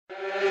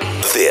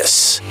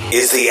This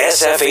is the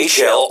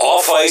SFHL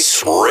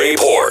Off-Ice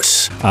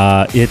Rayport.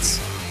 It's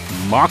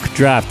mock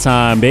draft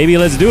time, baby.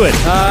 Let's do it.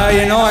 I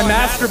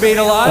masturbate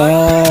a lot.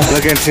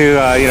 Looking to,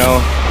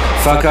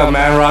 fuck up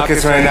Man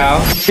Rockets right now.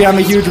 Yeah, I'm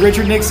a huge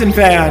Richard Nixon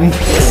fan.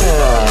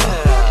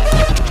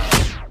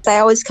 I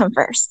always come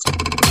first.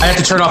 I have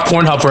to turn off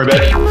Pornhub for a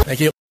bit. Thank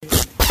you.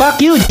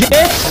 Fuck you,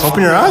 bitch.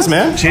 Open your eyes,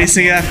 man.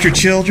 Chasing after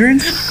children.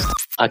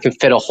 I can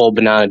fit a whole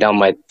banana down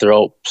my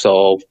throat,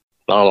 so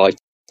I don't know, like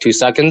 2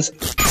 seconds.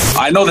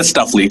 I know this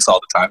stuff leaks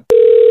all the time.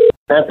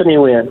 Bethany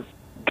Wynn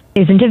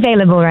isn't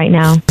available right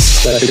now.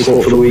 That's the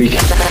goal for the week. The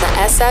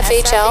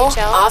SFHL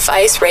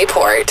Off-Ice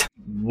Rayport.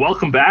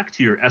 Welcome back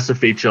to your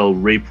SFHL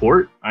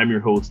Rayport. I'm your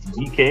host,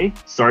 DK.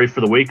 Sorry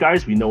for the wait,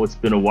 guys. We know it's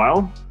been a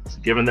while. So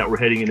given that we're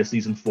heading into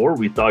Season 4,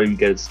 we thought we'd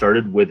get it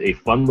started with a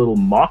fun little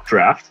mock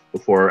draft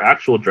before our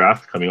actual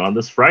draft coming on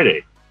this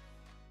Friday.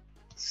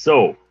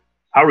 So,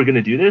 how we're going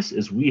to do this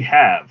is we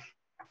have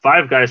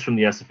 5 guys from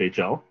the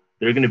SFHL.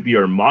 They're going to be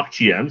our mock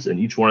GMs, and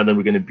each one of them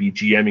are going to be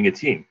GMing a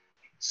team.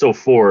 So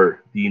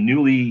for the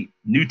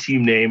new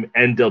team name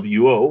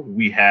NWO,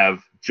 we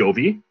have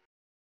Jovi.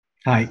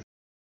 Hi.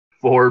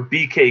 For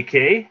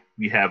BKK,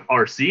 we have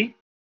RC.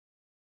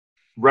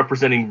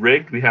 Representing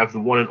Rigged, we have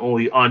the one and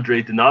only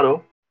Andre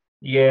Donato.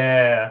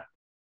 Yeah.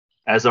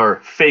 As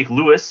our fake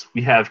Lewis,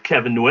 we have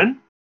Kevin Nguyen.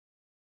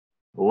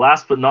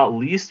 Last but not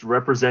least,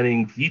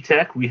 representing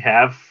VTech, we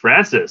have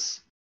Francis.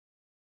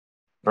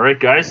 All right,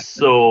 guys,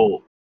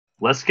 so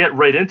let's get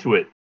right into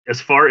it.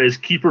 As far as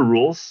keeper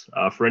rules,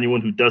 for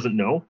anyone who doesn't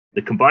know,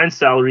 the combined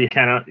salary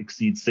cannot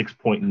exceed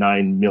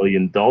 $6.9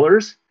 million.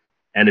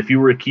 And if you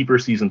were a keeper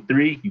Season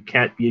 3, you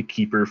can't be a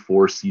keeper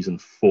for Season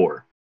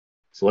 4.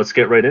 So let's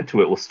get right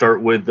into it. We'll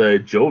start with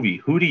Jovi.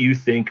 Who do you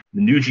think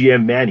the new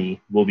GM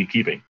Manny will be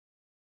keeping?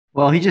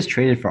 Well, he just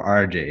traded for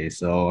RJ,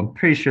 so I'm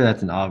pretty sure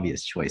that's an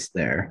obvious choice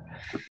there.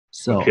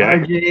 So okay.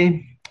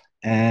 RJ,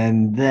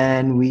 and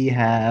then we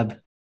have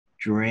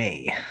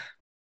Dre.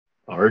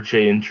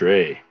 RJ and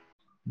Dre.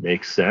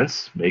 Makes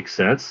sense.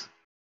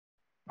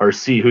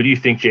 RC, who do you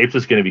think Japes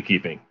is going to be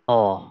keeping?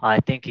 Oh, I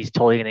think he's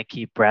totally going to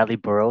keep Bradley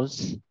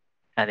Burrows.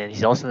 And then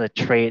he's also going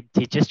to trade.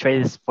 He just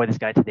traded for this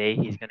guy today.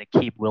 He's going to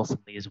keep Wilson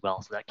Lee as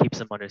well. So that keeps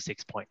him under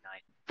 6.9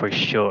 for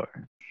sure.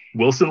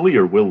 Wilson Lee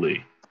or Will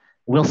Lee?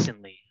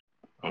 Wilson Lee.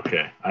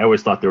 Okay. I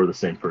always thought they were the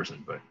same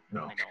person, but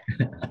no.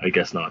 I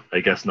guess not.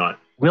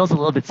 Will's a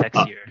little bit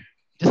sexier.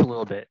 Just a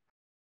little bit.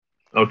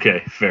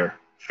 Okay. Fair.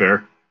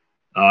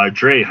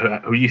 Dre,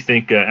 who do you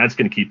think Ant's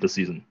going to keep this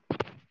season?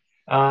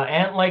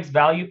 Ant likes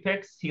value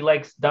picks. He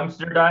likes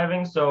dumpster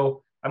diving.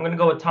 So I'm going to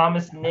go with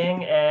Thomas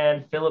Ning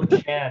and Philip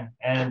Chan.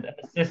 And an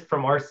assist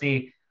from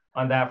RC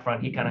on that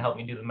front. He kind of helped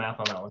me do the math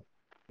on that one.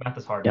 Math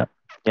is hard. Yep.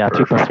 Yeah,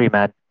 2+3,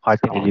 man. Hard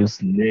thing to do.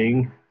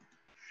 Ning,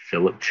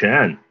 Philip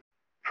Chan.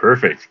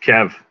 Perfect.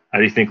 Kev, how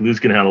do you think Lou's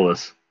going to handle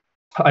this?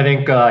 I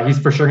think he's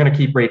for sure going to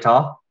keep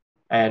Rayta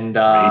and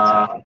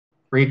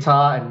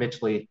Rayta and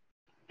Mitch Lee.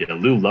 Yeah,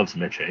 Lou loves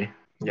Mitch, eh?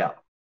 Yeah.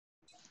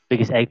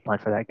 Biggest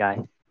eggplant for that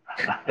guy.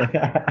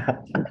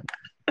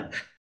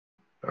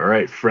 All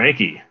right,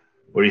 Frankie,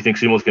 what do you think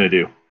Sumo's going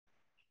to do?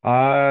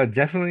 I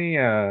definitely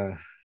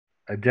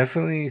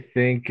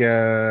think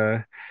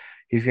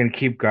he's going to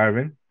keep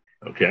Garvin.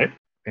 Okay.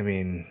 I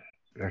mean,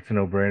 that's a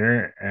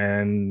no-brainer.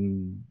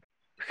 And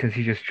since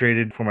he just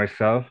traded for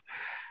myself,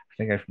 I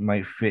think I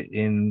might fit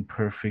in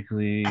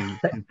perfectly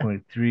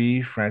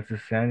 2.3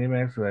 Francis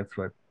Sandyman. So that's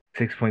what,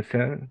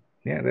 6.7?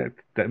 Yeah,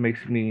 that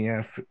makes me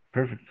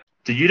perfect.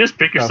 Did you just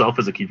pick yourself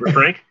as a keeper,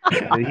 Frank? He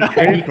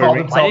traded for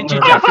me. Why didn't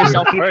you draft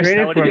yourself first? He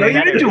traded for me.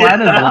 Even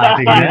Joanna's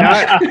laughing.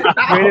 He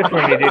traded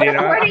for me, did he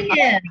not?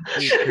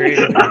 He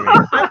traded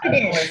for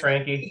me.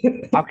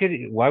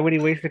 Frankie. Why would he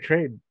waste the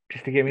trade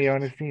just to get me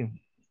on his team?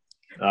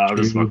 I'm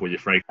just fucking with you,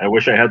 Frank. I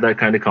wish I had that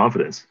kind of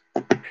confidence.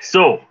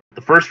 So,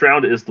 the first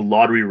round is the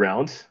lottery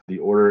round. The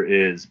order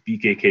is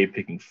BKK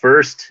picking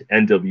first,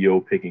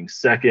 NWO picking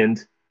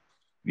second.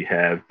 We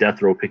have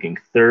Death Row picking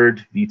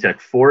third,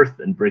 VTech fourth,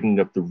 and bringing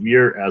up the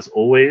rear, as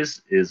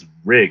always, is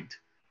Rigged.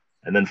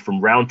 And then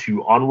from round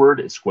 2 onward,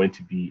 it's going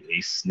to be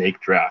a snake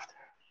draft.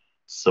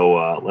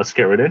 So let's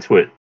get right into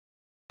it.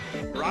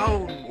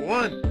 Round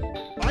 1,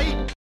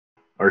 fight!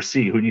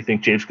 RC, who do you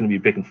think Jape's going to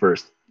be picking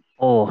first?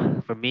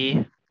 Oh, for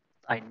me,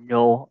 I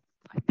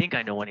think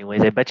I know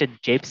anyways. I bet you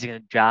Japes is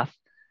going to draft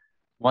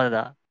one of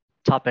the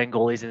top-end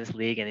goalies in this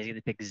league, and he's going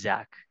to pick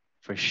Zach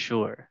for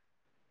sure.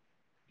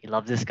 He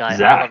loves this guy.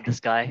 Zach. I love this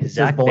guy.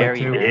 Zach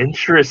Berry.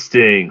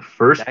 Interesting.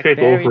 First Zach pick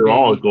Berry,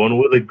 overall, baby. going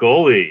with a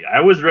goalie.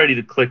 I was ready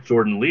to click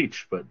Jordan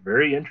Leach, but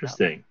very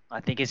interesting. I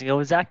think he's going to go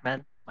with Zach,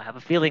 man. I have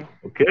a feeling.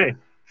 Okay.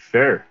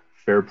 Fair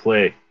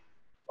play.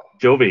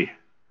 Jovi,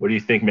 what do you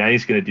think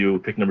Manny's going to do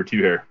pick number 2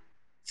 here?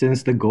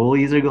 Since the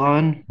goalies are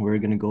gone, we're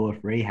going to go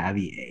with Ray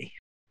Javier.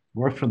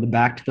 Work from the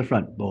back to the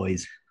front,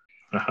 boys.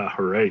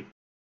 All right.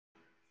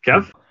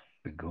 Kev?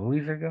 The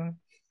goalies are gone?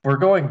 We're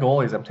going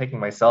goalies. I'm taking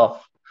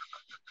myself.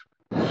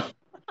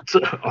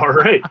 All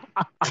right.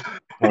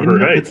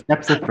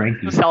 Steps of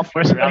Frankie. Self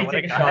first round.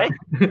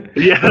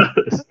 Yeah.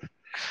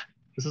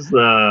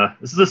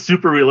 This is a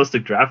super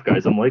realistic draft,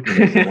 guys. I'm liking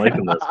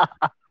this.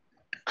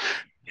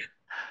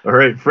 All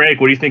right,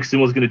 Frank, what do you think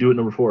Sumo's going to do at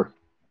number 4?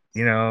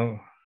 You know,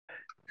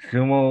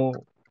 Sumo,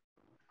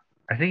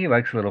 I think he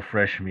likes a little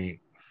fresh meat.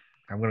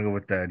 I'm going to go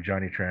with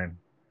Johnny Tran.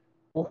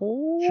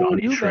 Oh,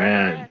 Johnny you Tran.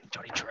 man.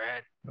 Johnny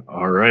Tran.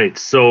 All right.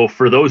 So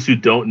for those who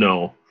don't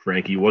know,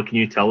 Frankie, what can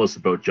you tell us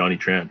about Johnny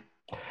Tran?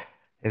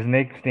 His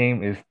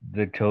nickname is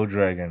the Toe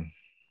Dragon.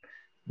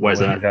 Why is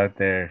when that? he's out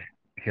there,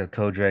 he'll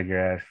toe drag your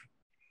ass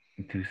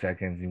in 2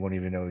 seconds. You won't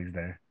even know he's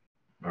there.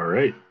 All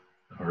right.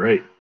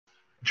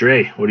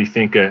 Dre, what do you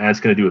think Ant's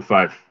going to do with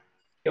 5?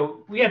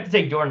 Yo, we have to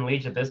take Jordan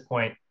Leach at this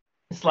point.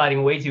 It's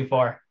sliding way too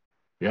far.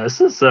 Yeah,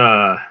 this is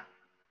I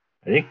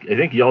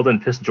think y'all done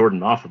pissed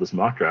Jordan off with this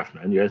mock draft,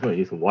 man. You guys might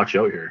need to watch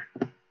out here.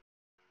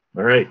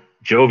 All right,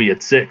 Jovi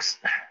at 6.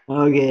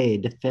 Okay,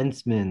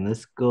 defenseman.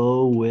 Let's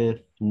go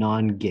with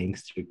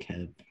non-gangster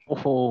Kev.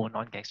 Oh,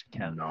 non-gangster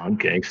Kev.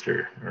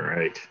 Non-gangster. All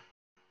right.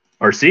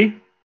 RC?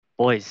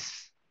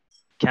 Boys,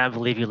 can't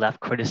believe you left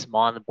Curtis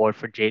Maw on the board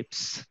for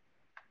Japes.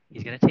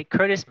 He's going to take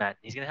Curtis, man.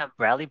 He's going to have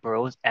Bradley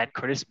Burroughs and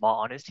Curtis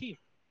Maw on his team.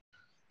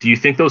 Do you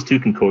think those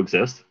 2 can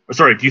coexist? Or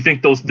sorry, do you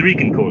think those 3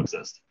 can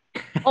coexist?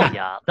 Oh,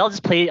 yeah. They'll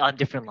just play on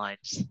different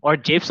lines. Or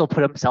Japes will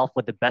put himself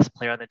with the best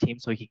player on the team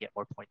so he can get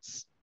more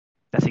points.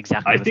 That's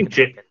exactly I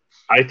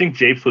think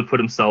Japes would put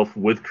himself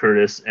with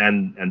Curtis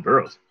and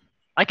Burroughs.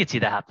 I could see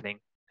that happening.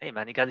 Hey,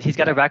 man, he's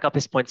got to rack up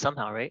his points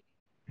somehow, right?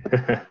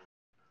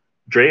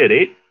 Dre at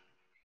 8?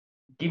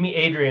 Give me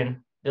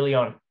Adrian De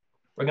Leon.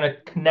 We're going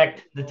to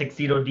connect the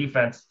tuxedo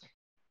defense.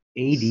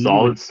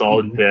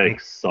 Solid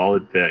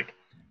pick.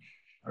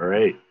 All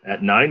right.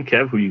 At 9,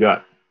 Kev, who you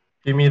got?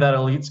 Give me that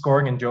elite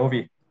scoring in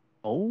Jovi.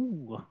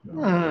 Oh.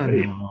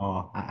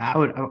 No.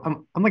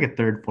 I'm like a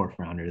 3rd, 4th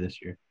rounder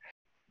this year.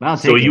 But I'll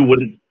take So it. you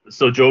wouldn't.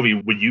 So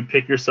Jovi, would you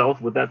pick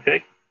yourself with that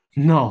pick?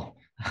 No.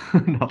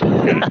 No.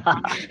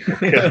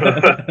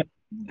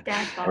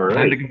 All right.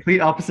 I'm the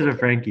complete opposite of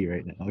Frankie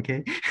right now,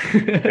 okay?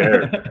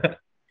 Fair.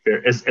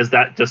 Is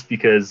that just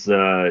because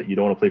you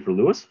don't want to play for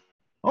Lewis?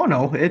 Oh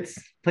no, it's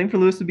playing for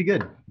Lewis would be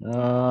good.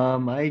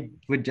 I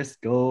would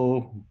just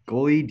go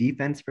goalie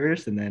defense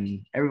first, and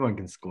then everyone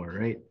can score,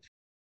 right?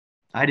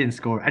 I didn't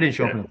score. I didn't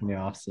show up in the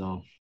playoffs,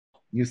 so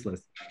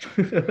useless.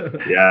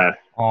 Yeah,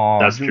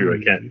 that's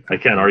true. I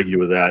can't argue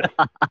with that.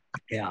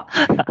 Yeah.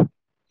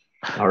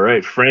 All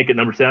right, Frank at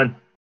number 10.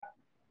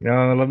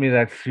 I love me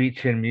that sweet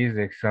chin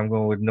music, so I'm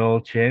going with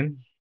Noel Chin.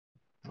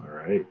 All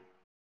right.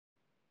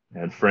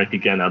 And Frank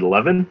again at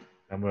 11.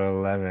 Number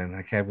 11.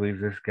 I can't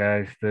believe this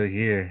guy's still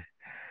here.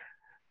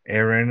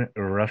 Aaron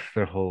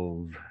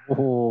Rusterholz.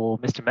 Oh,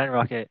 Mr. Man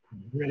Rocket.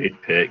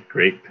 Great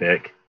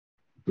pick.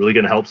 Really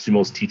going to help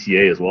Sumo's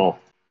TTA as well.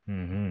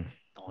 Mm-hmm.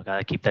 Oh,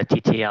 gotta keep that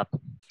TTA up.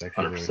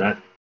 100%.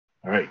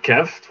 All right,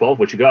 Kev, 12.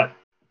 What you got?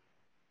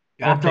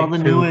 After all the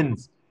new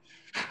ones.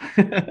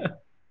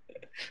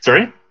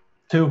 Sorry?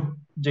 2.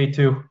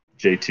 J2.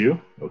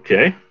 J2.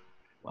 Okay.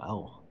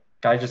 Wow.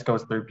 Guy just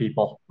goes through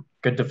people.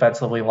 Good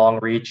defensively, long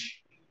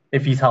reach.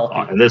 If he's healthy.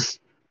 And this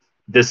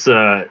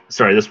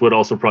would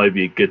also probably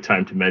be a good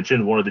time to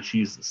mention one of the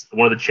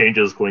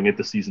changes going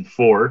into season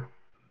 4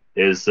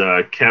 is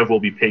Kev will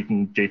be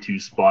taking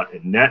J2's spot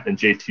in net, and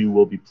J2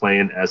 will be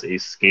playing as a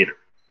skater.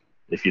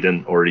 If you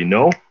didn't already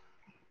know,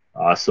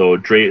 so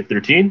Dre at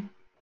 13.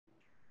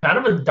 Kind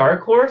of a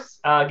dark horse.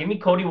 Give me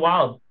Cody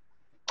Wild.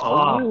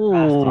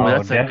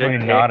 That's definitely a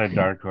good not pick. a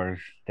dark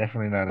horse.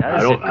 Definitely not. I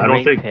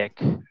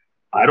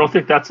don't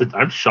think that's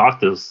I'm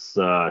shocked this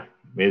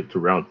made it to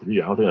round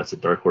 3. I don't think that's a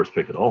dark horse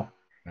pick at all.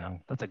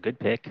 No, that's a good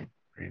pick.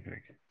 Great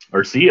pick.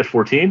 RC at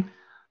 14.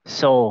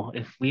 So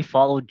if we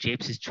follow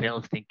Japes' trail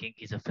of thinking,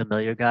 he's a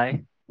familiar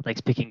guy.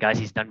 Likes picking guys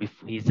he's done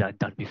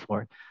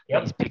before.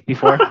 Yep. He's picked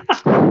before.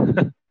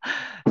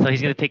 So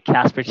he's gonna take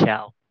Casper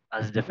Chow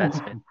as a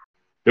defenseman.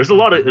 There's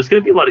going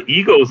to be a lot of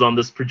egos on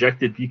this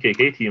projected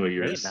PKK team of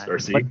yours,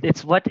 RC. But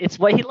it's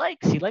what he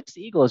likes. He likes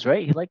egos,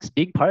 right? He likes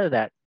being part of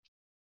that.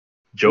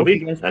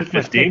 Jovi at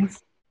 15.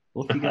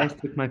 Both of you guys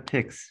took my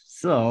picks,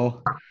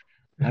 so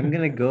I'm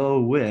gonna go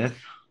with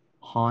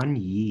Han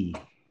Yi.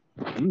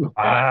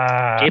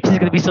 Japes is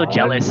gonna be so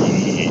jealous.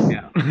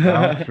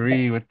 Round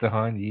 3 with the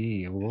Han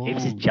Yi.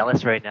 Japes is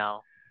jealous right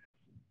now.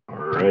 All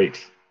right.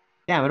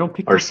 Damn, I don't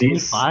pick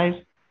RC's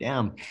 25.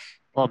 Damn.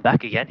 Well, I'm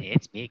back again. Hey,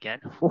 it's me again.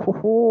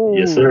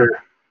 Yes, sir.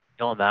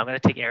 No, man, I'm gonna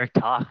take Eric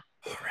Ta.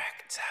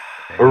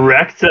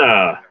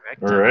 Erecta.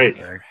 All right.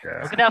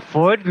 Look at that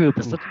forward group.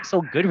 It's looking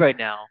so good right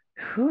now.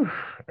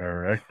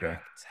 Erecta.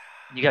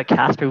 You got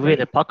Casper moving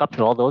the puck up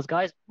to all those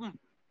guys. All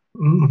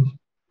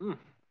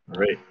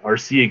right.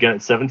 RC again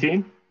at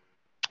 17.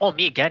 Oh,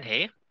 me again,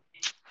 hey?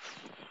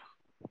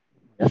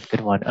 That's a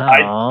good one.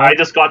 I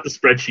just got the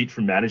spreadsheet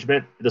from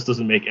management. This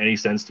doesn't make any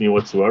sense to me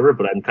whatsoever,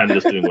 but I'm kind of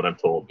just doing what I'm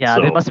told. Yeah,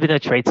 there must have been a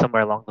trade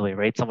somewhere along the way,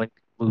 right? Someone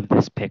moved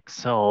this pick.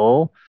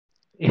 So,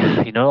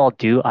 yeah, you know what I'll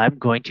do? I'm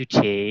going to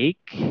take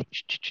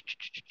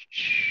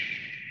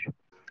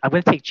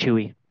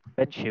Chewy.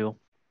 Ben Chew.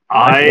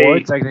 My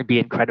forwards are going to be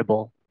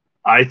incredible.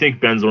 I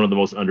think Ben's one of the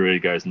most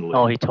underrated guys in the league.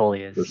 Oh, he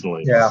totally is.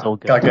 Personally. Yeah, so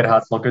good. got good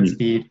hustle, good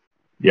speed.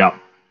 Yeah.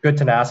 good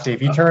tenacity.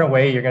 If you turn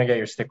away, you're gonna get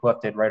your stick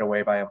lifted right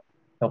away by him.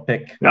 He'll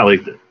pick. Yeah,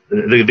 like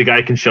the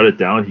guy can shut it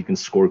down. He can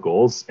score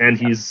goals, and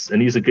he's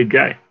a good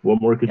guy.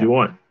 What more could you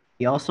want?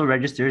 He also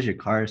registers your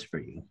cars for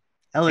you.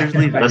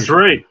 Ellerslie That's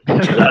Registry.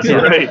 right. That's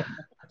right.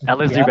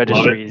 Ellerslie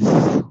Registries.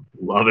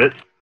 Love it.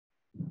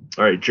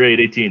 All right, Dre at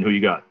 18. Who you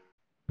got?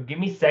 Give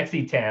me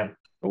Sexy Tam.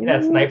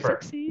 That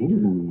sniper.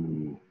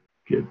 Ooh,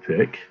 good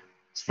pick.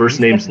 His first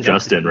name's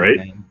Justin,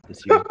 right?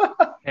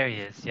 There he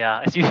is.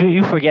 Yeah,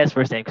 you forget his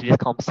first name because you just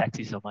call him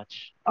Sexy so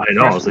much. I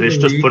know. So they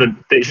should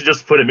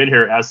just put him in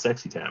here as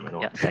Sexy Tam. I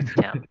know. Yeah,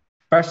 Sexy Tam.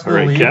 Fresh to the All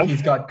right, league. Kev?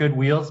 He's got good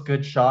wheels,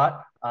 good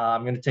shot.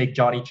 I'm gonna take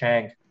Johnny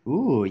Chang.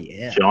 Ooh,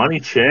 yeah. Johnny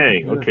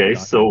Chang. Okay,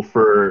 so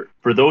for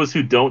those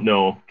who don't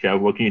know,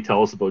 Kev, what can you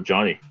tell us about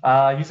Johnny?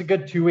 He's a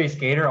good two-way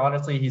skater.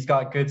 Honestly, he's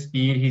got good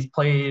speed. He's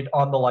played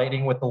on the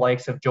Lightning with the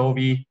likes of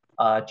Jovi,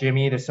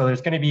 Jimmy. So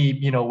there's going to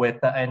be,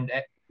 with and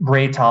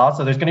Rayport.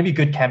 So there's going to be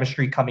good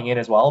chemistry coming in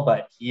as well.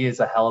 But he is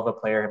a hell of a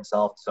player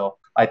himself. So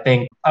I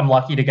think I'm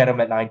lucky to get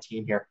him at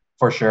 19 here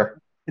for sure.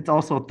 It's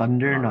also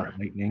Thunder, not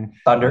Lightning.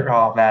 Thunder.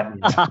 Oh man.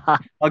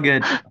 All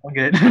good.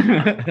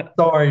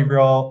 Sorry,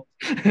 bro.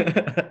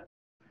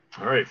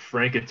 All right,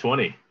 Frank at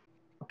 20.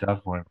 Tough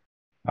one.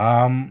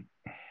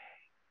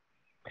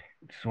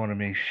 Just want to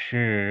make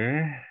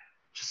sure.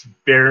 Just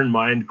bear in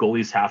mind,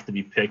 goalies have to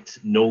be picked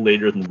no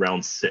later than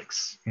round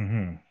 6.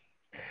 Mm-hmm.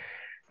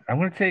 I'm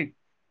going to take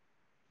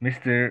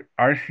Mr.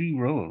 R.C.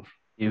 Rose.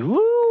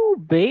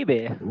 Ooh,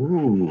 baby.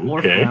 Ooh,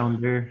 Fourth okay.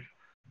 rounder.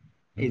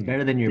 He's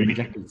better than your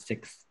projected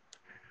 6.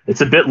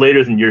 It's a bit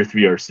later than year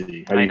 3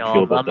 RC. How do you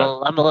feel about that?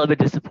 I'm a little bit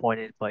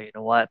disappointed, but you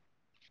know what?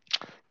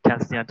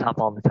 Can't stay on top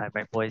all the time,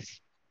 right,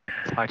 boys?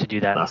 It's hard to do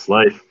that. That's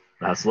life.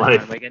 That's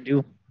life. What am I gonna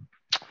do?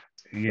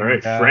 All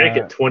right, Frank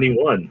at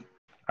 21.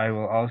 I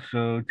will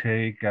also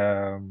take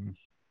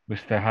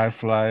Mr. High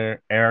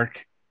Flyer,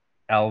 Eric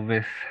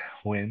Elvis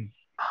Wynn.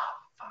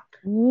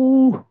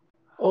 Ooh.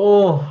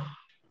 Oh.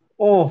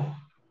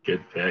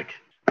 Good pick.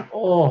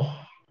 Oh.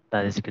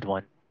 That is a good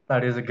one.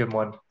 That is a good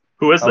one.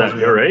 Who is that?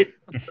 You're right.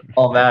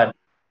 Oh man.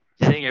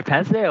 You sitting in your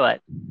pants there or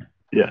what?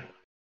 Yeah.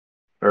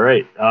 All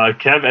right.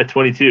 Kev at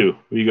 22.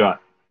 Who you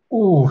got?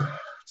 Ooh,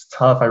 it's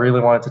tough. I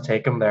really wanted to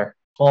take him there.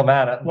 Oh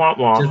man.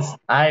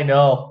 I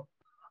know.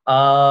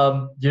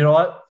 You know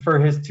what? For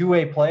his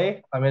two-way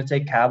play, I'm gonna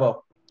take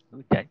Cabo.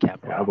 Ooh, that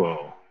Cabo.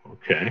 Cabo.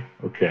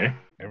 Okay.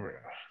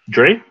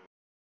 Dre?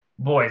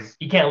 Boys,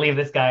 you can't leave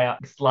this guy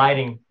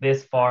sliding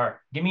this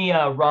far. Give me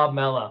Rob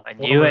Mella. I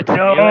knew it.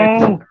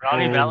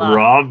 Robbie Mella.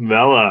 Rob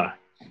Mella.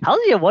 How's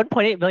he a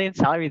 1.8 million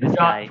salary? This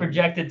guy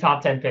projected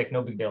top 10 pick.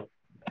 No big deal.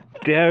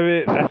 Damn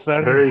it!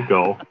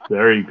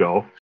 There you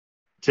go.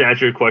 To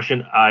answer your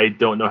question, I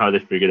don't know how they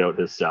figured out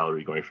his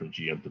salary going from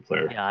GM to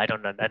player. Yeah, I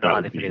don't know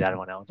how they figured that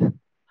one out.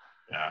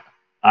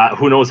 Yeah.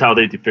 Who knows how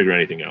they figure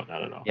anything out? I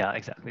don't know. Yeah,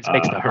 exactly. Just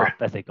make stuff up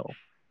as they go. All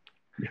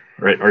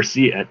right,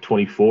 RC at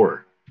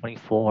 24.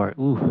 24.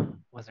 Ooh,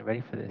 wasn't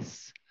ready for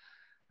this.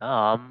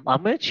 I'm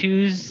gonna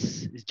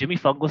choose. Is Jimmy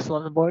Fungo still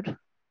on the board?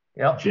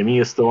 Yeah. Jimmy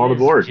is still on the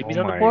board. Jimmy's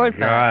on the board,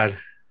 man.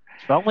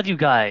 What's wrong with you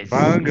guys?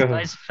 Fungo. This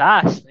guy's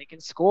fast. They can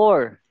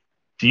score.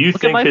 Do you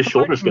think his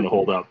shoulder's going to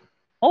hold up?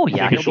 Oh,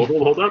 yeah. His shoulder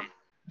will hold up?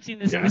 I've seen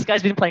this. Yeah. This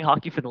guy's been playing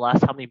hockey for the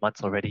last how many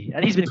months already?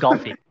 And he's been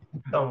golfing.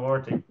 Don't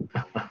warranty.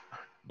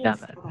 Yeah,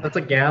 man. That's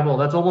a gamble.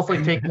 That's almost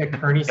like taking a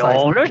Kearney size.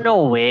 No, there's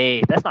no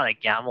way. That's not a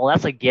gamble.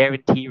 That's a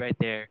guarantee right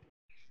there.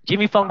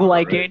 Jimmy Fungo,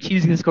 I guarantee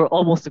he's going to score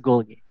almost a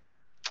goal a game.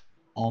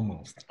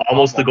 Almost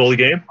a goal a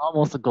game?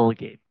 Almost a goal a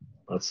game.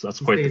 That's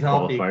quite the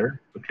qualifier.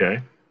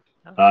 Okay.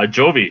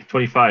 Jovi,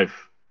 25.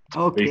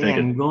 Okay,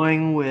 I'm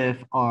going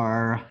with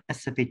our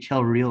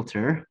SFHL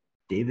realtor,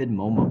 David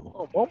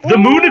Momo. The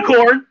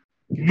Moonicorn.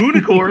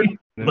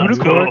 Let's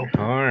go.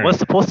 Was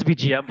supposed to be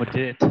GM, but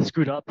didn't.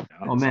 Screwed up.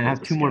 Oh man, I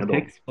have 2 more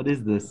picks. What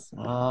is this?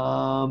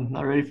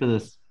 Not ready for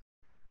this.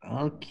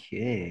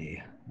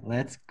 Okay,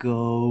 let's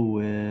go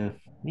with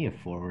need a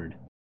forward.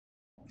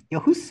 Yo,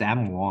 who's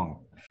Sam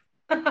Wong?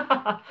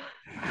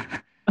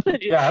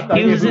 Yeah,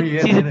 he was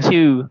in season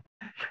 2.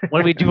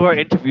 When we do our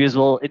interviews,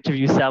 we'll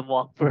interview Sam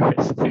Wong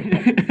first.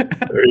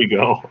 There you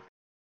go.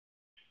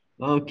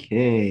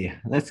 Okay,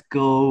 let's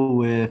go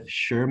with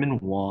Sherman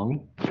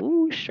Wong.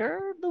 Ooh,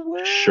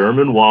 Sherman.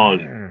 Sherman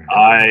Wong.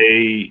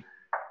 I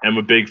am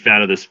a big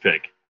fan of this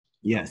pick.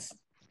 Yes.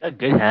 He's got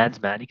good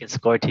hands, man. He can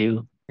score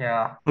too.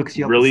 Yeah.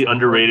 Really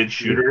underrated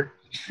shooter.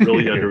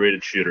 Really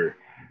underrated shooter.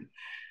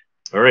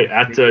 All right,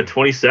 at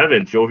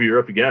 27, Jovi, you're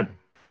up again.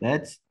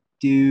 Let's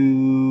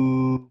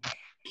do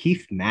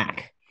Keith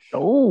Mack.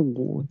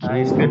 Oh,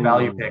 nice. Good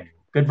value pick.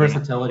 Good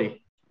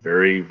versatility.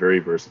 Very, very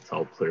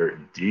versatile player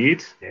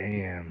indeed.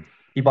 Damn.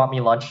 He bought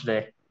me lunch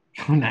today.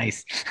 Oh,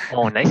 nice.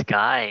 Oh, nice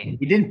guy.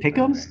 You didn't pick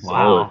him?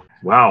 Wow.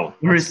 Wow.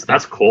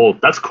 That's cold.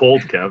 That's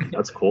cold, Kev.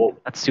 That's cold.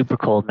 That's super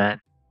cold,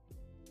 man.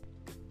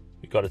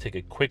 We got to take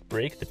a quick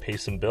break to pay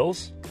some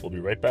bills. We'll be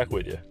right back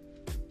with you.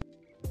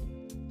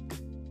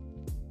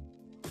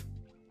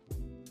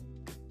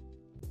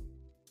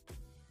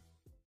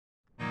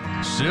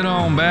 Sit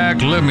on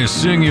back, let me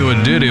sing you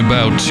a ditty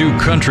about 2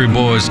 country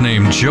boys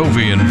named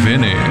Jovi and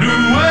Vinny.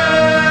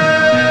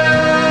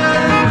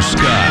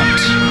 Scott.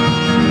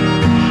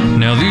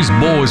 Now, these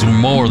boys were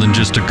more than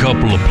just a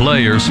couple of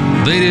players.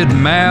 They did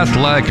math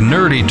like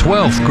nerdy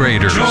 12th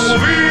graders.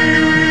 Jovi.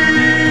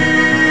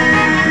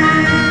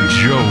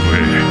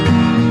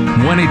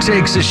 When he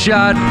takes a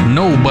shot,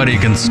 nobody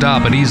can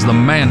stop it. He's the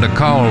man to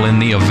call in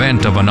the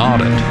event of an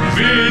audit.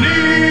 Vinny.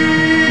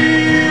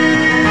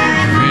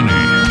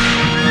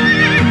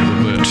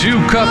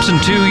 2 cups in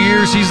 2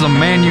 years, he's the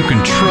man you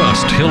can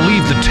trust. He'll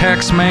leave the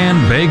tax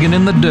man begging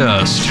in the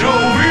dust.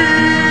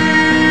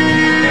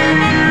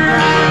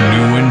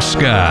 New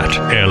Scott,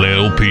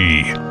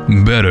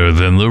 LLP. Better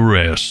than the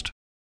rest.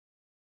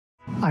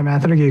 I'm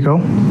Anthony Gigo.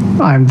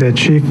 I'm the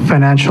Chief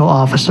Financial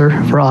Officer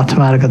for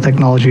Automatica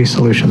Technology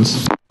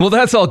Solutions. Well,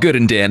 that's all good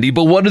and dandy,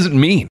 but what does it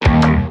mean?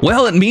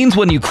 Well, it means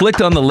when you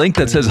clicked on the link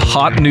that says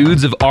Hot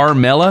Nudes of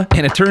Armella,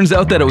 and it turns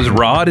out that it was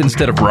Rod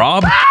instead of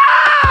Rob,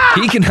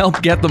 he can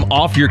help get them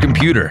off your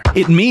computer.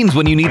 It means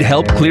when you need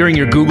help clearing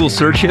your Google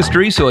search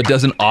history so it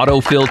doesn't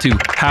autofill to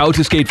how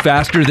to skate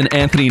faster than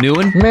Anthony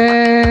Nguyen,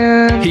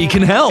 man, he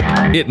can help.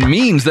 It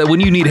means that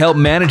when you need help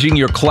managing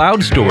your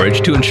cloud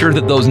storage to ensure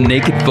that those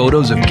naked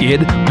photos of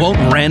kid won't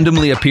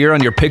randomly appear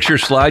on your picture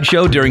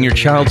slideshow during your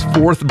child's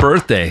 4th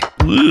birthday,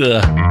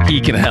 he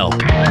can help.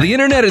 The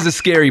internet is a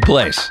scary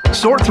place.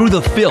 Sort through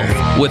the filth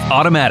with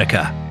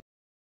Automatica.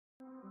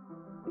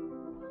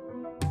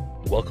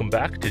 Welcome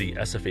back to the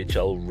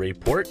SFHL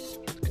Rayport.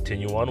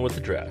 Continue on with the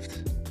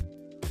draft.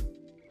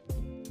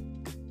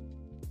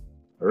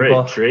 All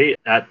right, Trey,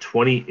 at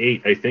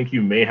 28, I think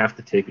you may have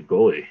to take a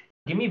goalie.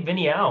 Give me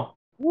Vinny Au.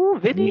 Ooh,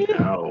 Vinny.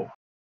 Au.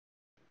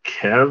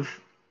 Kev.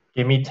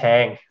 Give me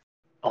Tang.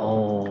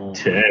 Oh.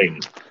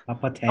 Tang.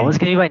 That was going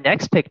to be my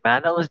next pick,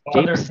 man. That was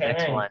James'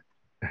 next one.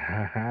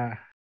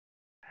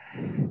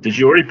 Did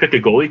you already pick a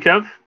goalie,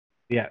 Kev?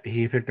 Yeah,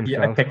 he picked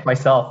himself. Yeah, I picked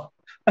myself.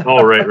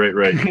 Oh, right.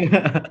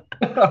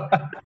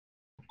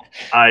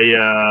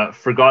 I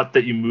forgot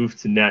that you moved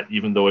to net,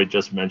 even though I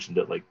just mentioned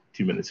it like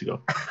 2 minutes ago.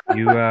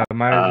 You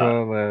might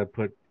as well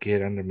put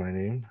Gid under my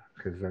name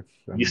because that's.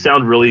 You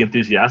sound really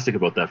enthusiastic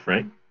about that,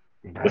 Frank.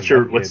 What's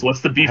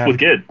the beef with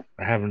Gid?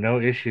 I have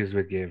no issues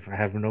with Gid. I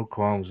have no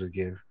qualms with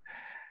Gid.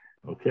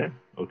 Okay.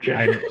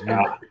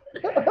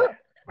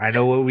 I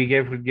know what we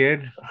get with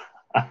Gid,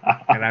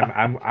 and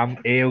I'm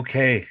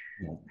a-okay.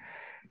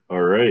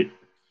 All right.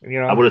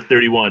 You know, how about a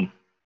 31?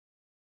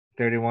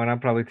 31. I'll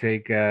probably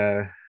take.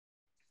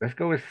 Let's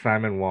go with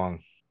Simon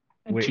Wong.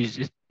 Wait.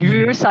 Jesus,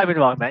 you're Simon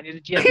Wong, man. You're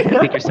the GM. You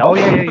pick yourself. Oh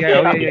yeah.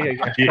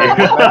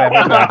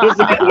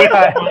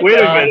 Wait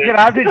a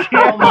minute.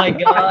 Oh my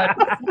god.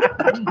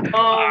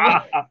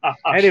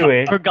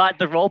 Anyway, forgot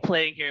the role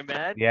playing here,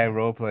 man. Yeah,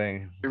 role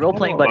playing. You're role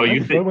playing, buddy.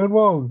 You think Simon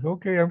Wong?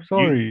 Okay, I'm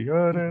sorry.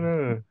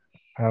 No.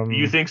 Do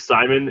you think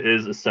Simon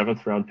is a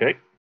 7th round pick?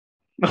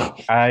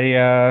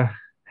 I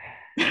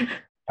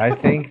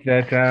think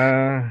that.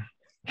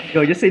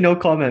 Go, just say no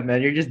comment,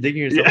 man. You're just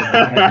digging yourself.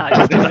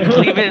 Just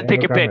leave it and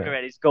pick your pick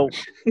already. Let's go.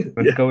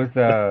 Let's go with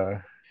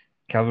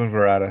Calvin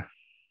Verata.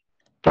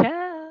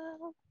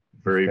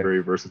 Very,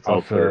 very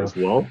versatile player as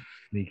well.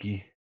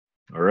 Sneaky.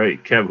 All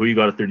right, Kev, who you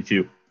got at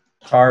 32?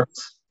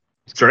 Carbs.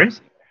 Sorry?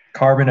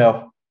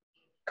 Carbino.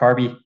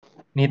 Carby.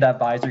 Need that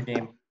visor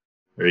game.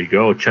 There you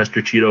go,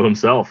 Chester Cheeto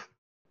himself.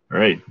 All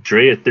right,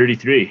 Dre at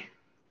 33.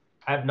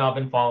 I have not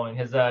been following.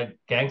 Has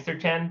Gangster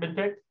Chan been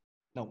picked?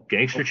 No.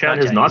 Gangster Chan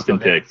has not been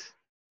picked.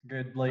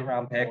 Good late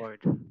round pick.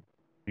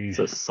 In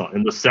the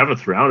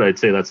 7th round, I'd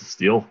say that's a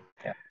steal.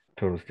 Yeah.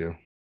 Total steal.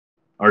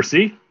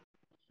 RC?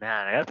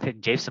 Man, I gotta pick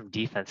James some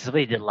defense. This is what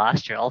he did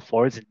last year. All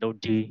forwards and no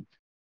D.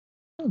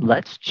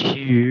 Let's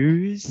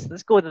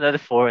go with another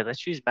forward. Let's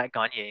choose Matt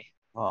Gagne.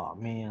 Oh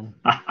man.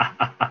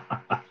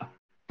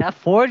 That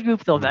forward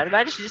group though, man.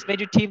 Imagine you just made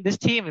your team this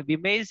team. It'd be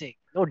amazing.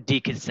 No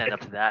D can stand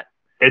up to that.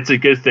 It's a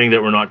good thing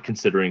that we're not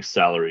considering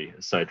salary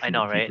aside from I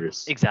know, the right?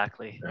 keepers.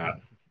 Exactly. Yeah.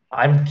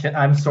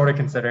 I'm sort of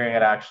considering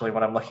it actually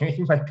when I'm looking at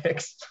my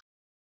picks.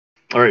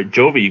 All right,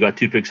 Jovi, you got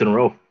 2 picks in a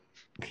row.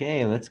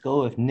 Okay, let's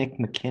go with Nick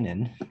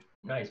McKinnon.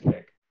 Nice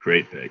pick.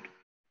 Great pick.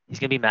 He's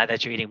gonna be mad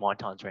that you're eating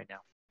wontons right now.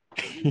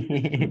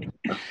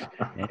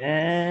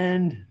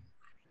 And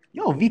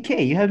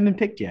VK, you haven't been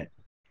picked yet.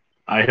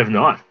 I have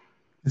not.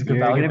 It's a good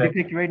You're value gonna pick.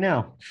 be picked right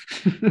now.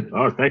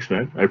 Oh, thanks,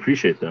 man. I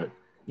appreciate that.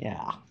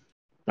 Yeah.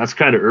 That's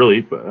kind of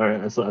early, but all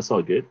right, that's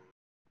all good.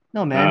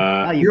 No,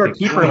 man. You were a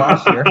keeper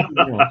last year.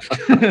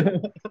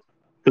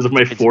 Because of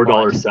my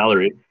 $4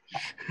 salary.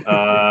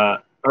 All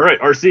right,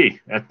 RC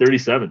at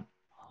 37.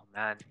 Oh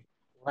man,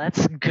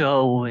 let's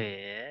go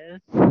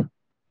with. I'm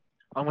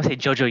gonna say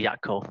Jojo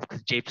Yatko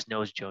because Japes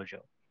knows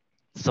Jojo,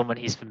 someone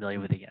he's familiar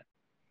with again.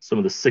 Some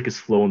of the sickest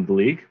flow in the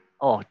league.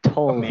 Oh,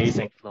 totally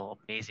Amazing flow.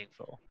 If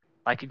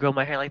I could grow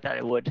my hair like that,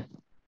 I would.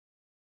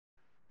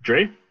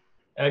 Dre?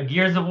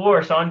 Gears of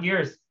War, Sean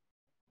Gears.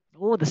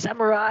 Oh, the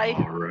samurai.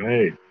 All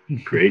right.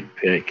 Great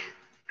pick.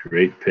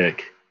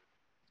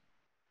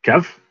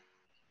 Kev?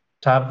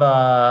 To have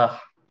a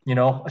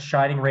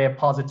shining ray of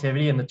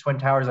positivity in the Twin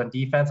Towers on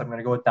defense, I'm going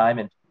to go with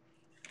Diamond.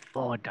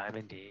 Oh,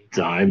 Diamond Dave.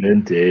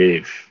 Diamond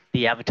Dave.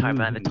 The Avatar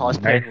man, the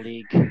tallest player in the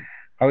league.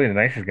 Probably the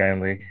nicest guy in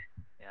the league.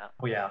 Yeah.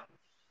 Oh, yeah.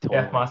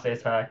 Jeff Moss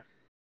says hi.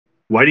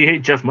 Why do you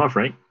hate Jeff Muff,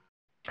 right?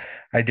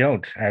 I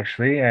don't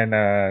actually, and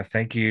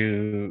thank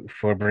you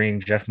for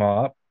bringing Jeff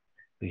Ma up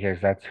because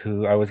that's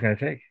who I was going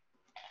to take.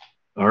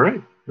 All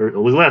right.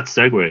 Look at that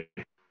segue.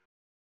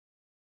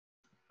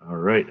 All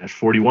right. At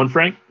 41,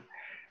 Frank?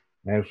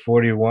 At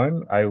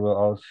 41, I will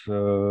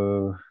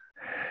also.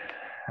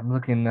 I'm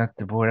looking at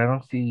the board. I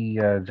don't see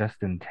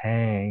Justin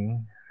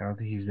Tang. I don't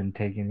think he's been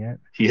taken yet.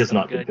 He has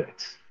not been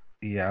picked.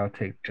 Yeah, I'll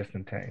take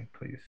Justin Tang,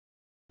 please.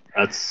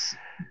 That's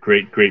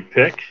great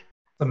pick.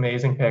 It's an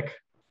amazing pick.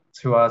 It's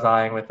who I was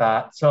eyeing with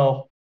that.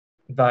 So,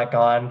 with that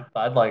gone,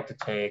 I'd like to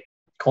take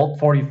Colt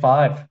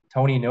 45,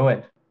 Tony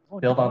Nguyen.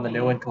 Build on the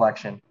Nguyen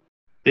collection.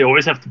 They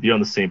always have to be on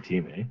the same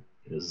team, eh?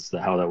 Is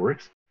that how that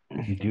works?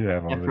 You do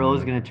have all F-Row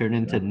is going to turn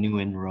into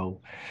Nguyen Row.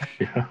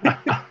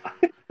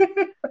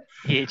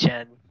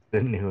 EHN. The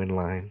Nguyen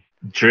line.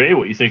 Dre,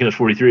 what you thinking of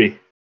 43?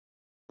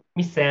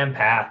 Me Sam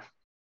Path.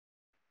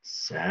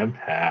 Sam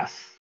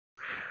Path.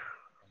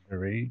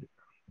 Underrated,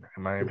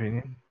 in my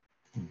opinion.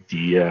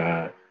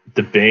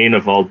 The bane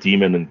of all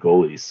demon and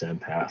goalies, Sam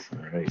Path.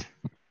 All right.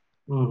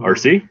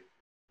 RC?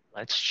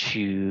 Let's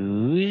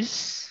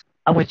choose.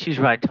 I'm going to choose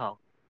Ryan Tong.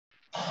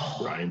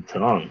 Ryan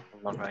Tong. I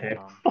love Ryan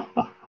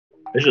Tong.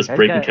 It's just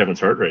breaking Kevin's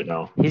heart right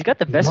now. He's got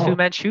the best Fu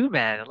Manchu,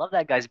 man. I love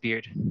that guy's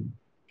beard.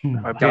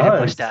 Or beard and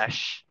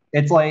mustache.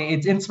 It's like,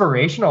 it's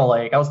inspirational.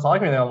 Like, I was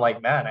talking to them, I'm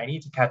like, man, I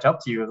need to catch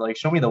up to you. Like,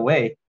 show me the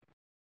way.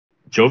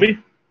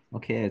 Jovi?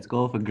 Okay, let's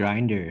go with a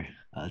grinder.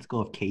 Let's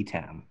go with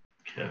K-Tam.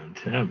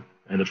 K-Tam.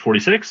 And at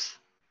 46?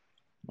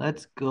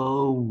 Let's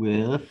go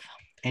with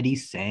Eddie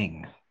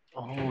Sang.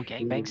 Oh,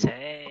 Gangbang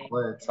Sang.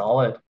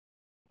 Solid.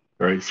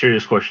 All right,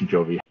 serious question,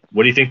 Jovi.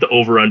 What do you think the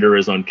over-under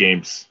is on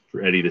games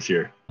for Eddie this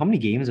year? How many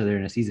games are there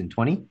in a season?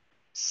 20?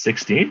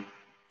 16?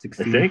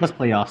 16. I think. Plus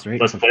playoffs, right?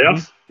 Plus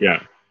playoffs?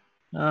 Yeah.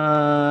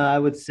 I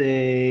would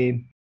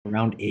say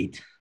around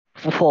 8.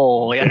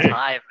 Oh, that's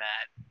high, man.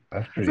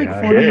 That's pretty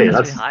high. Okay,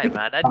 That's pretty high,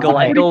 man. I'd go with.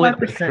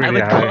 I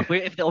would go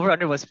if the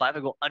over/under was 5.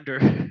 I'd go under.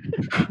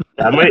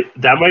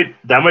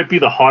 That might be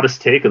the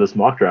hottest take of this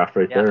mock draft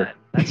right there. Man,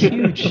 that's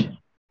huge.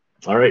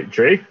 All right,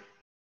 Dre.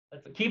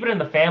 Let's keep it in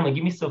the family.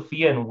 Give me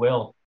Sophia and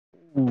Will.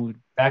 Ooh.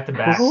 Back to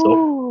back.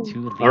 All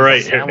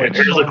right,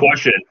 here's the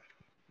question: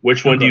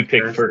 which one do you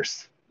pick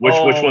first? Which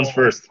one's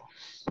first?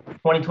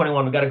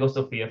 2021. We got to go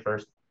Sophia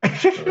first.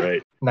 All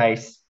right.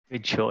 Nice.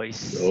 Good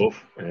choice. Even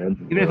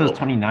if it was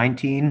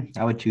 2019,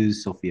 I would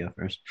choose Sophia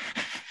first.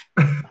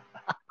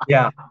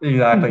 Yeah,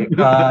 exactly.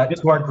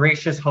 To our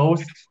gracious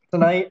host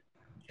tonight,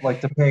 I'd like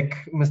to pick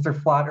Mr.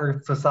 Flat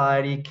Earth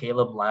Society,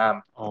 Caleb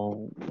Lamb.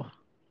 Oh.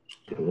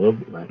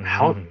 Caleb Lamb.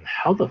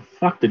 How the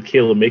fuck did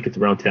Caleb make it to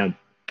round 10?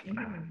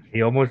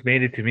 He almost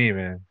made it to me,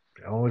 man.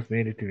 Almost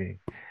made it to me.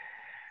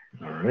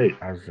 All right.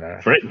 How's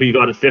that? Frank, who you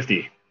got at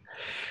 50?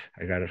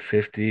 I got a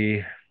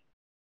 50.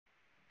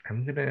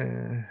 I'm going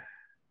to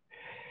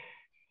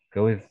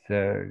go with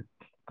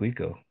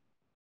Guico.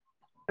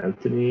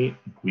 Anthony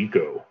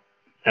Guico.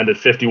 And at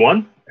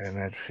 51? And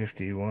at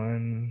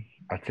 51,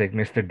 I'll take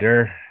Mr.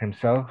 Durr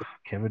himself,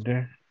 Kevin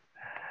Durr.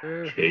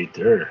 Okay,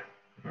 Durr.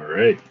 All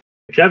right.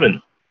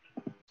 Kevin.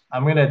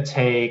 I'm going to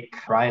take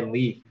Ryan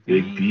Lee.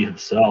 Big B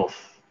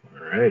himself.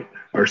 All right.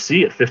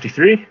 RC at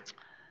 53?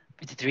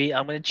 53,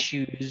 I'm going to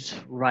choose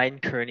Ryan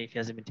Kearney if he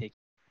hasn't been taken.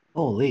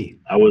 Holy.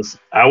 I was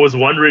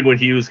wondering when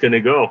he was going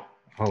to go.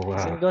 Oh, wow.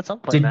 He's going to go at some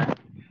point, man.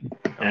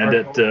 And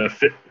at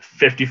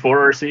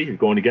 54, RC, you're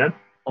going again?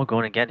 Oh,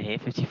 going again, hey,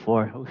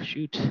 54. Oh,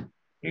 shoot.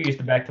 You're used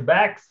to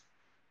back-to-backs.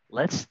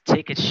 Let's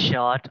take a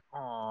shot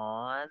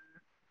on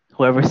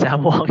whoever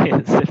Sam Wong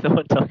is, if no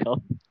one took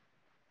him.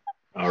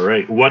 All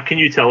right. What can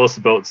you tell us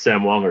about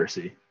Sam Wong,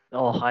 RC?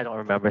 Oh, I don't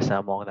remember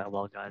Sam Wong that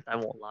well, guys. I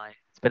won't lie.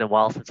 It's been a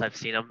while since I've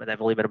seen him, and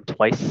I've only met him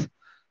twice.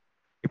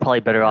 You're probably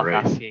better off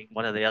asking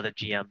one of the other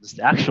GMs,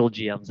 the actual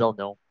GMs. They'll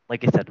know.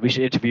 Like I said, we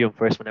should interview him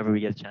first whenever we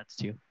get a chance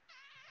to.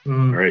 All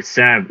right,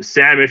 Sam,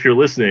 if you're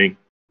listening,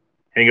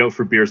 hang out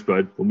for beers,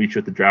 bud. We'll meet you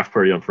at the draft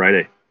party on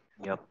Friday.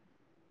 Yep.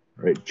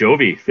 All right,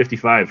 Jovi,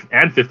 55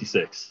 and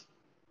 56.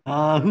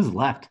 Who's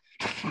left?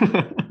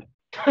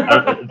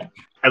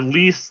 At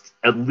least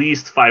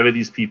 5 of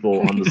these people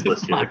on this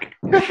list here.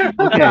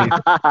 Okay.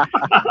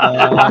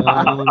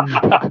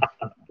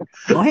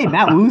 Oh, hey,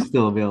 Matt Wu's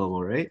still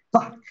available, right?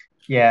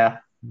 Yeah.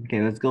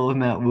 Okay, let's go with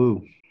Matt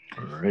Wu.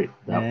 All right.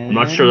 I'm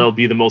not sure that'll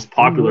be the most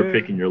popular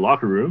pick in your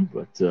locker room,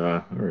 but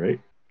all right.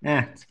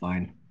 It's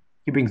fine.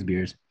 He brings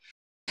beers.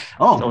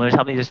 Oh, so there's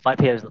how many? There's 5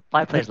 players.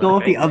 Let's go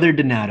with the other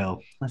Donato.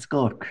 Let's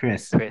go with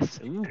Chris.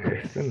 Ooh.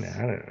 Chris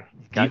Donato.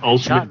 The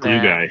ultimate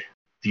glue guy.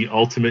 The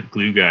ultimate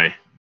glue guy.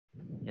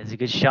 He has a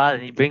good shot,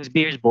 and he brings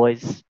beers,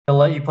 boys. He'll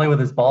let you play with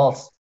his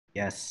balls.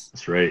 Yes.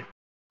 That's right.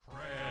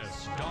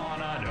 Chris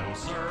Donato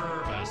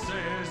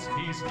services.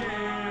 He's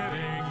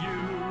giving you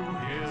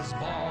his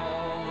balls.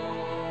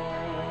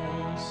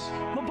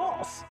 My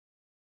balls.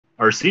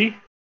 RC?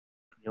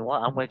 You know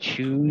what? I'm going to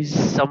choose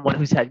someone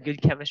who's had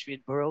good chemistry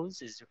in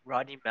Burrows. Is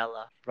Rodney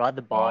Mella. Rod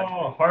the Bod.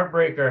 Oh,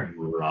 heartbreaker.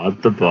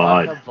 Rod the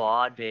Bod. Rod the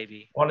Bod,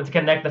 baby. Wanted to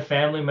connect the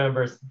family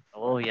members.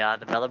 Oh, yeah.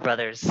 The Mella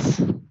brothers.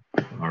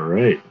 All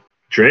right.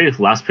 Trey,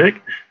 last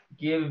pick.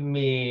 Give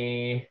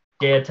me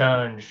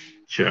Deatunge.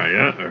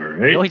 Chaya, all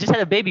right. Oh, he just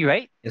had a baby,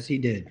 right? Yes, he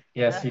did.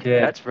 Yes, he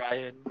did. That's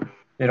Ryan.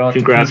 They don't have to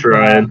Congrats, keep,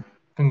 Ryan.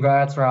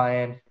 Congrats,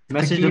 Ryan.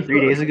 Messaged him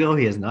 3 days ago.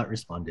 He has not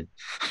responded.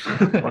 He's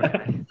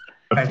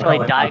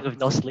probably dying with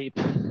no sleep.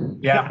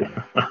 Yeah,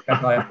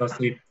 definitely have no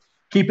sleep.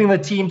 Keeping the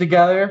team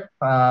together,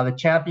 the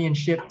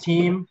championship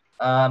team.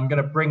 I'm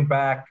gonna bring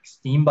back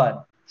Steam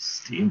Bud.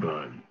 Steam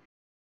Bud.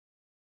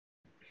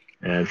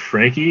 And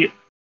Frankie,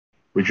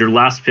 with your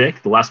last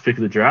pick, the last pick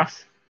of the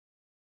draft.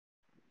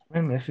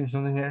 Am I missing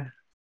something here?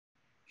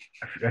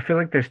 I feel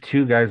like there's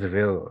 2 guys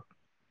available.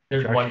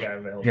 There's one guy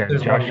available. Yeah,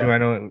 There's Josh, one guy. I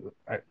know.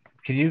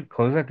 Can you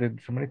close that? Did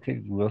somebody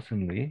take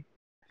Wilson Lee?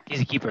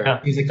 He's a keeper.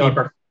 Yeah. He's a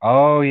keeper.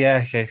 Oh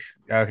yeah,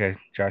 okay.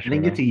 Josh, I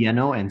think it's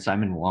Yeno and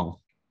Simon Wong.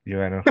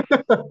 Ueno,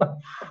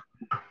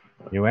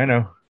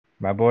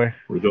 my boy.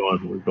 We're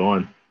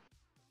going.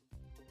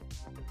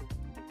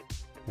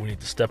 We need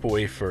to step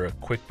away for a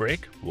quick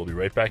break. We'll be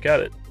right back at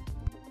it.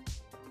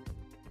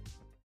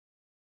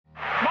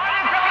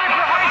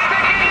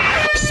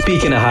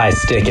 Speaking of high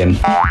sticking,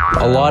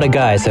 a lot of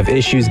guys have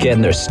issues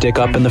getting their stick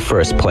up in the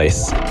first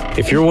place.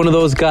 If you're one of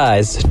those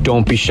guys,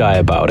 don't be shy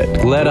about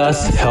it. Let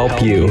us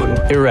help you.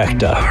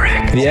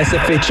 Erecta, the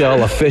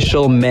SFHL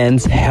official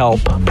men's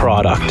help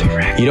product.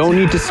 You don't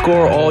need to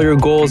score all your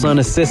goals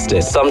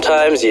unassisted.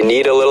 Sometimes you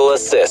need a little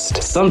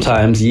assist.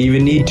 Sometimes you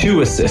even need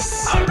 2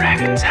 assists.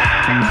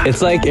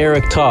 It's like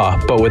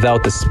Erecta, but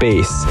without the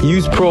space.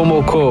 Use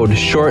promo code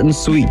short and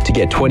sweet to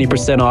get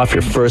 20% off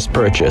your first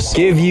purchase.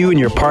 Give you and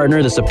your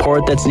partner the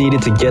support that's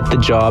needed to get the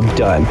job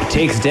done. It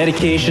takes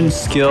dedication,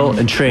 skill,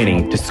 and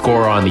training to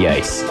score on the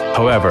ice.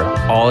 However,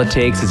 all it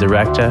takes is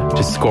Erecta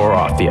to score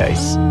off the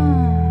ice.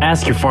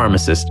 Ask your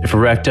pharmacist if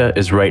Erecta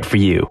is right for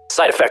you.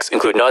 Side effects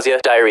include nausea,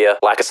 diarrhea,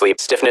 lack of sleep,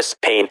 stiffness,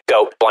 pain,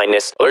 gout,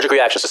 blindness, allergic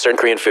reactions to certain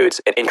Korean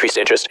foods, and increased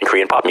interest in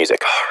Korean pop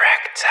music.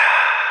 Erecta.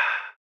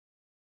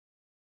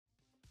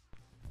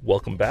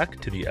 Welcome back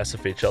to the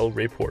SFHL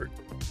Rayport.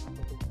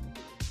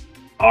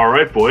 All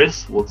right,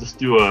 boys. We'll just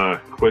do a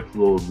quick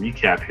little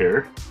recap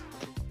here.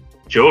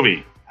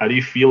 Jovi, how do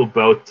you feel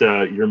about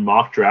your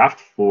mock draft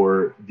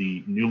for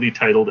the newly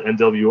titled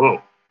NWO?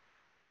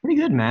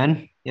 Pretty good,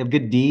 man. You have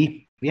good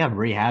D. We have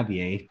Ray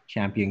Javier,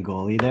 champion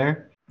goalie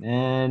there.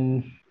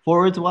 And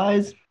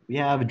forwards-wise, we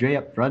have Dre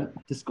up front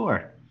to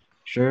score.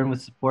 Sherman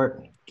with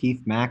support,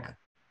 Keith Mack.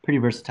 Pretty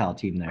versatile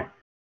team there.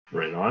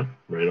 Right on.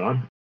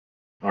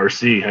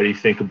 RC, how do you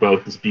think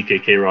about this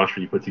BKK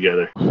roster you put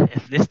together?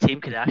 If this team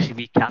could actually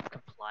be cap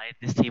compliant,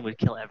 this team would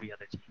kill every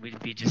other team. We'd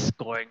be just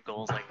scoring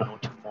goals like no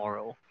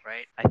tomorrow,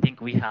 right? I think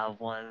we have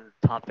one of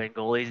the top end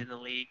goalies in the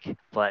league,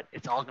 but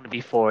it's all going to be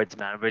forwards,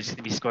 man. We're just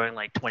going to be scoring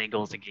like 20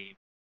 goals a game.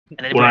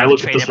 And then we're going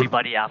to trade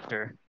everybody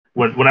after.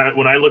 When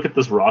I look at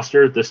this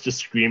roster, this just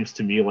screams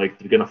to me like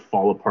they're going to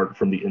fall apart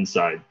from the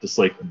inside, just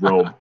like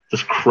Rome,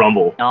 just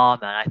crumble. No,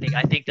 man,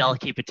 I think they'll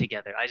keep it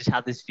together. I just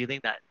have this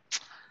feeling that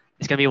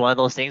it's going to be one of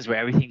those things where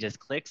everything just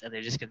clicks and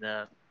they're just going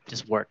to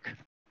just work.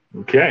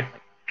 Okay.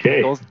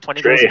 20 goals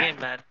a game,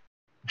 man.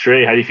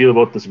 Trey, how do you feel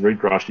about this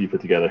rig roster you put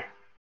together?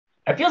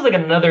 It feels like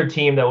another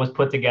team that was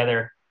put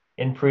together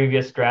in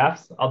previous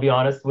drafts, I'll be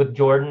honest, with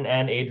Jordan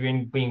and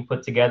Adrian being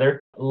put together.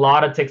 A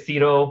lot of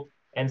Tuxedo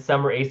and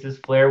Summer Aces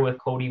flair with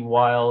Cody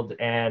Wild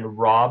and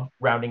Rob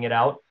rounding it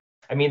out.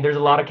 I mean, there's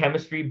a lot of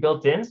chemistry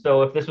built in,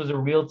 so if this was a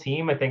real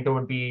team, I think there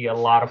would be a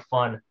lot of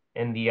fun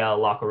in the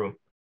locker room.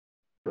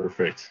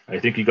 Perfect. I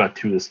think you got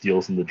 2 of the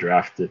steals in the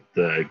draft at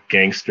the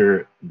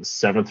Gangster in the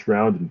 7th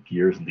round and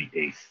Gears in the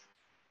 8th.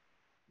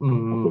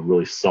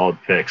 Really solid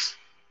picks.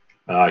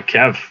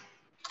 Kev,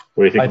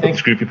 what do you think about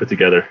this group you put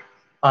together?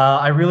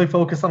 I really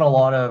focus on a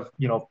lot of,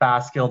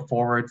 fast skilled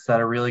forwards that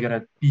are really going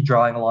to be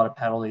drawing a lot of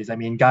penalties. I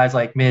mean, guys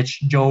like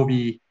Mitch,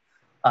 Jovi,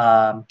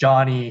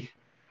 Johnny,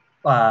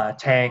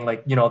 Tang,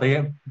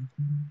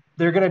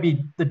 they're going to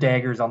be the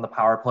daggers on the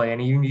power play.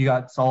 And you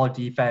got solid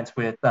defense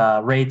with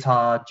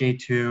Rayta,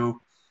 J2,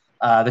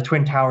 the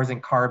Twin Towers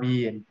and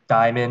Carby and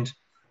Diamond.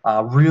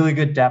 Really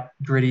good depth,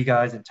 gritty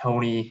guys and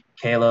Tony,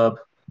 Caleb,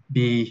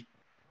 B.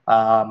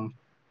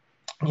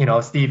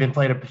 Steven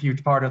played a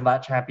huge part of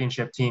that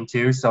championship team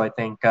too. So I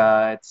think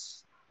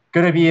it's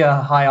going to be a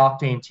high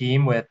octane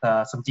team with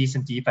some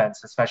decent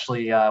defense,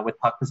 especially with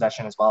puck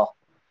possession as well.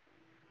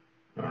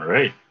 All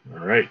right.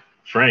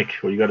 Frank,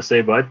 what do you got to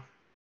say, bud?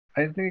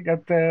 I think I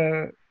got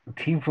the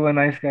team full of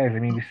nice guys. I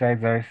mean,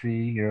 besides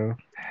RC,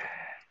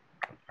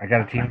 I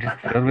got a team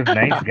just filled with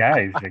nice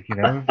guys.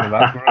 The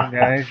locker room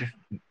guys,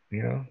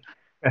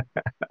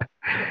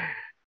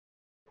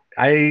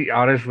 I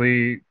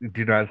honestly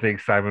do not think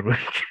Simon would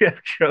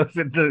have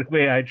chosen the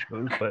way I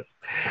chose, but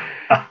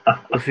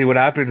we'll see what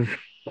happens.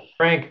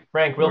 Frank,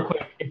 real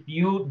quick, if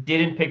you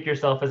didn't pick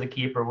yourself as a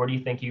keeper, where do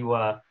you think you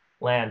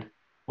land?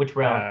 Which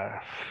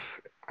round?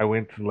 I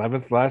went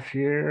 11th last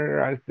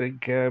year. I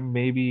think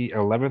maybe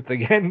 11th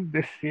again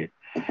this year.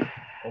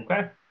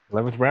 Okay.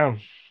 11th round.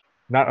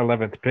 Not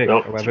 11th pick,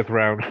 11th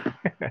round.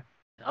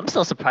 I'm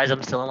still surprised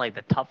I'm still in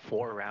the top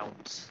 4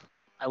 rounds.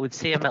 I would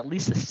say I'm at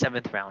least a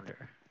 7th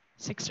rounder.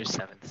 6th or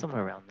 7th,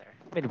 somewhere around there.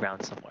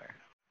 Mid-round somewhere.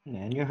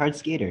 Man, you're a hard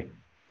skater.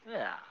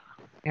 Yeah.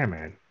 Yeah,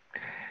 man.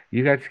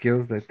 You got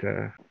skills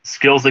that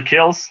Skills that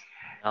kills.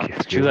 Oh,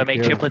 it's skills true. I that make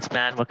kills. triplets,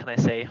 man. What can I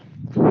say?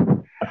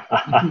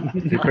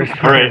 Super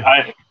All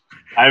right,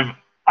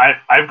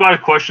 I've got a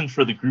question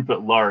for the group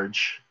at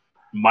large,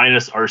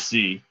 minus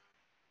RC.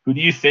 Who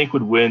do you think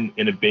would win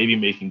in a baby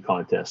making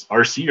contest,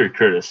 RC or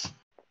Curtis?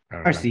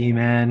 RC,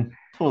 man.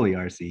 Fully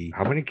RC.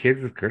 How many kids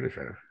does Curtis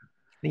have?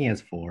 I think he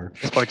has 4.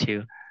 Just for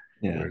 2.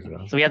 Yeah.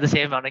 So we have the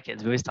same amount of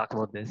kids. We always talk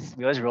about this.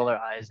 We always roll our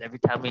eyes every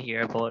time we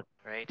hear about,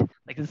 right?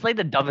 Like it's like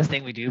the dumbest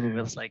thing we do, but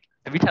it's like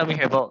every time we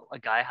hear about a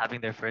guy having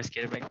their first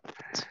kid, I'm like,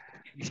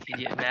 this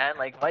idiot man,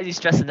 like why is he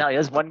stressing out? He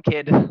has 1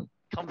 kid.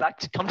 Come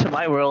to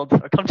my world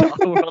or come to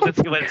our world and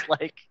see what it's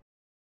like.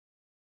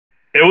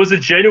 It was a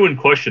genuine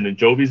question, and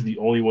Jovi's the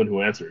only one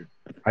who answered.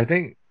 I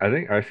think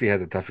RC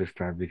had the toughest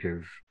time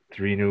because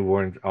 3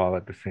 newborns all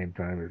at the same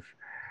time is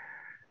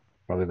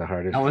probably the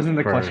hardest. That wasn't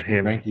the for question,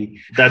 him.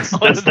 Frankie. That's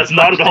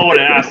not at all what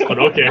I asked, but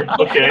okay.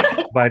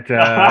 But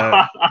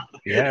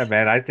yeah,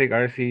 man, I think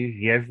RC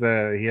he has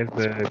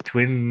the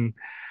twin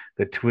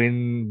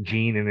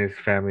gene in his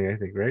family. I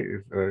think, right?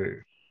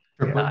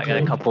 Yeah, I got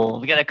a couple.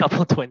 We got a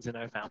couple twins in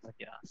our family.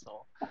 Yeah,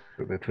 so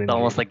the twin it's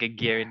almost gene. like a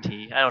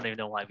guarantee. I don't even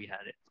know why we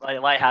had it.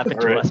 Why it happened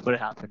to us, but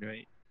it happened,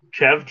 right?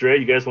 Kev, Dre,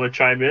 you guys want to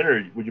chime in,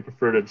 or would you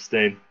prefer to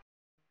abstain?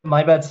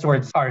 My bet's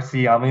towards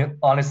RC. I mean,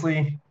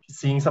 honestly,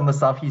 seeing some of the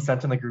stuff he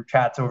sent in the group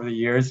chats over the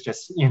years,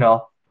 just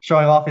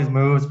showing off his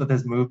moves with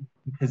his mood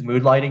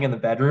lighting in the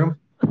bedroom.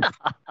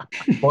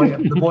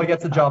 The boy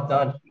gets the job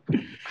done.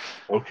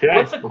 Okay.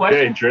 What's the question?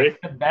 Okay, Dre.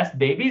 The best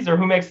babies or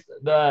who makes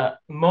the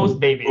most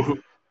babies?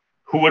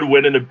 Who would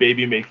win in a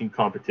baby making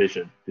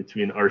competition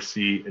between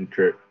RC and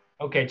Kurt?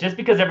 Okay, just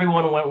because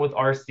everyone went with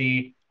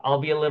RC, I'll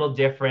be a little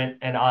different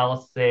and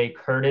I'll say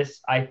Curtis.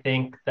 I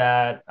think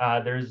that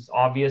there's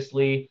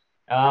obviously,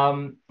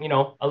 a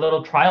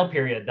little trial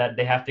period that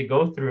they have to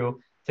go through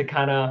to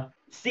kind of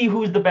see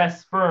who's the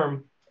best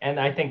sperm. And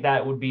I think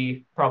that would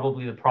be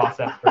probably the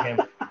process for him.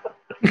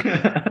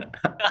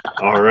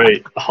 All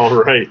right.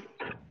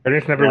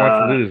 Curtis never wants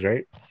to lose,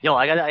 right? Yo,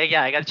 I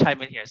gotta chime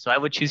in here. So I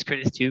would choose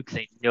Curtis too because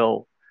I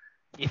know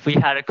if we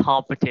had a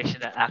competition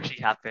that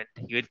actually happened,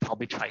 he would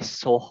probably try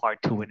so hard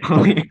to win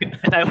it,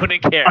 and I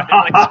wouldn't care.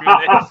 I'm like, screw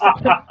this.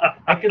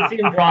 I can see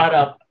him draw it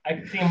up. I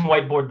can see him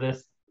whiteboard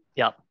this.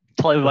 Yep,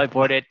 totally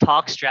whiteboard it.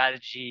 Talk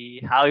strategy,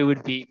 how he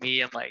would beat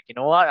me. I'm like, you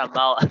know what? I'm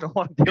out. I don't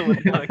want to deal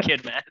with another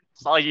kid, man.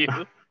 It's all you.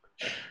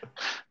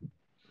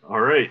 All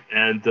right.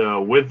 And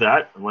with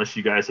that, unless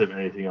you guys have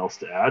anything else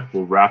to add,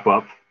 we'll wrap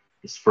up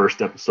this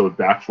first episode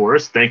back for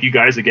us. Thank you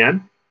guys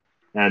again.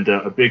 And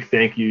a big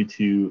thank you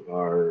to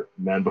our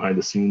man behind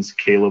the scenes,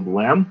 Caleb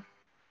Lamb,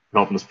 for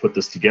helping us put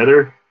this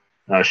together.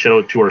 Shout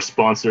out to our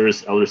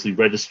sponsors, Elderslie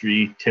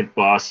Registry, Tint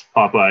Boss,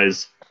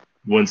 Popeyes,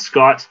 Win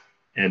Scott,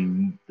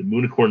 and the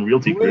Moonicorn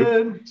Realty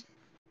Group.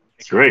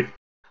 That's great.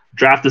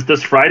 Draft is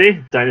this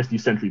Friday, Dynasty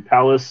Century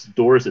Palace.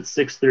 Doors at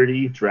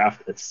 6:30,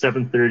 draft at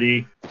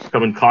 7:30.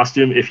 Come in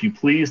costume if you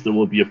please. There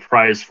will be a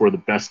prize for the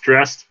best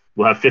dressed.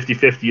 We'll have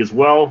 50-50 as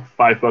well.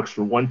 $5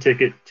 for 1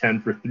 ticket,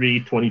 10 for 3,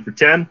 20 for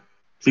 10.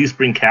 Please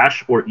bring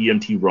cash or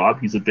EMT Rob.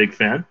 He's a big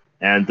fan.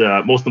 And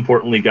most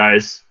importantly,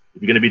 guys,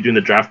 if you're going to be doing the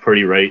draft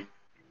party right,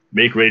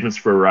 make arrangements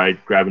for a ride,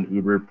 grab an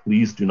Uber.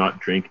 Please do not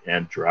drink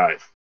and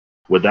drive.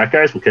 With that,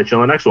 guys, we'll catch you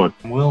on the next one.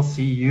 We'll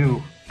see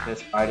you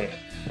this Friday.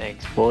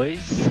 Thanks,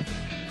 boys.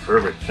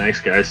 Perfect.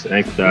 Thanks, guys.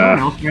 Thanks.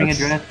 Bring a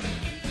dress.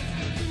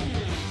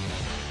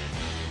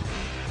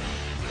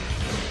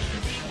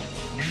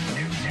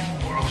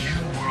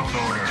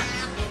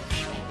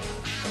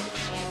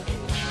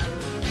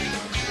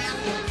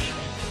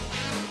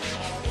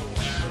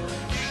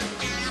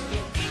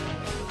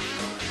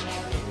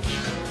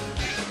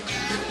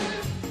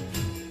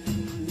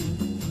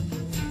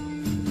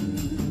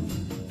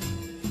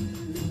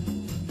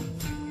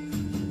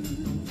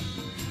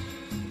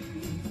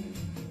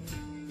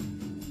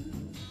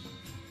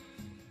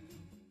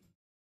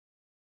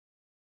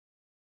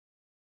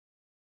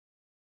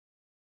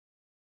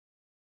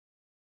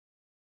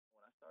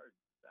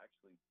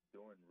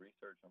 doing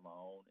research on my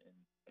own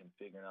and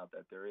figuring out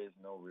that there is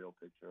no real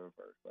picture of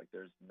Earth. Like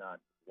there's not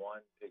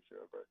one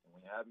picture of Earth, and we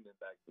haven't been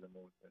back to the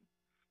moon since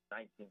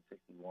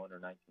 1961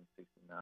 or 1969.